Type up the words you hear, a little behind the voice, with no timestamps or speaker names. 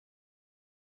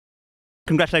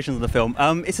congratulations on the film.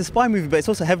 It's a spy movie, but it's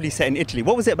also heavily set in Italy.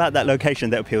 What was it about that location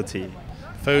that appealed to you?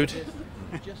 Food.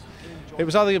 It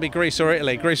was either going to be Greece or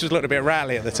Italy. Greece was looking a bit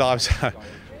rattly at the time, so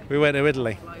we went to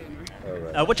Italy.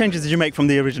 What changes did you make from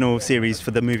the original series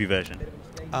for the movie version?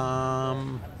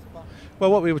 Well,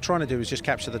 what we were trying to do was just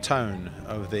capture the tone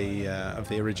of the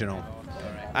original.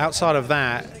 Outside of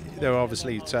that, there were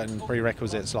obviously certain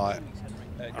prerequisites like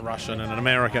a Russian and an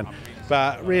American,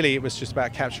 but really it was just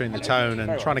about capturing the tone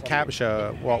and trying to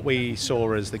capture what we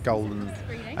saw as the golden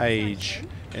age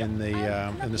in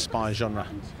the spy genre.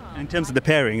 In terms of the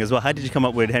pairing as well, how did you come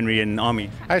up with Henry and Army?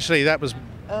 Actually, that was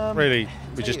really,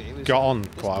 we just got on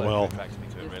quite well.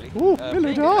 Ooh,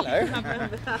 hello,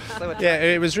 yeah,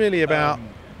 it was really about.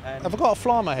 Have I got a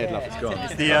fly on my head, love?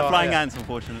 It's the flying ants,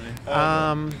 unfortunately.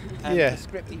 Yeah,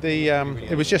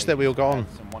 it was just that we all got on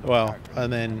well,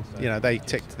 and then they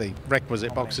ticked the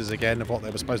requisite boxes again of what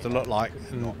they were supposed to look like,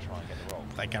 and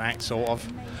they can act sort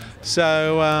of.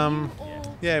 So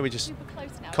yeah, we just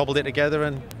cobbled it together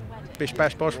and bish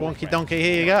bash bosh wonky donkey,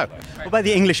 here you go. What about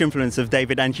the English influence of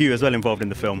David and Hugh as well involved in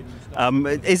the film?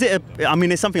 Is it? I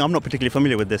mean, it's something I'm not particularly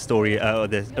familiar with this story or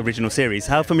the original series.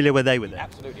 How familiar were they with it?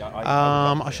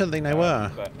 I shouldn't think they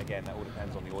were.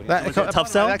 Tough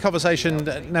sell? That conversation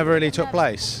never really took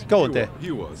place. Go on, dear.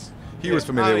 Hugh was. He was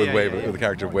familiar with the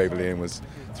character of Waverley and was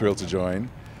thrilled to join.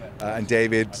 And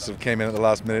David sort of came in at the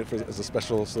last minute as a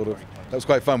special sort of. That was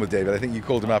quite fun with David. I think you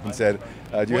called him up and said,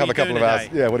 "Do you have a couple of hours?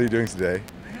 Yeah, what are you doing today?"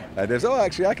 And Dave said, "Oh,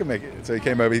 actually, I can make it." So he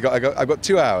came over. I've got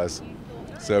 2 hours.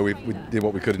 So we did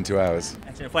what we could in 2 hours.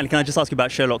 Excellent. Finally, can I just ask you about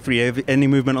Sherlock 3? Any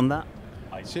movement on that?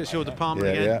 It's your department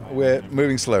again? Yeah, we're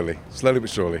moving slowly but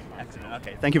surely. Excellent.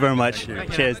 Okay, thank you very much.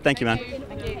 Cheers. Thank you, man.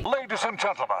 Ladies and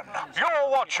gentlemen, you're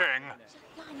watching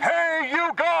Hey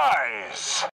You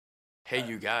Guys! Hey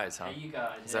You Guys, huh? Hey You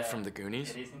Guys. Is that from the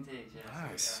Goonies? It is indeed, yeah.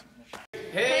 Nice.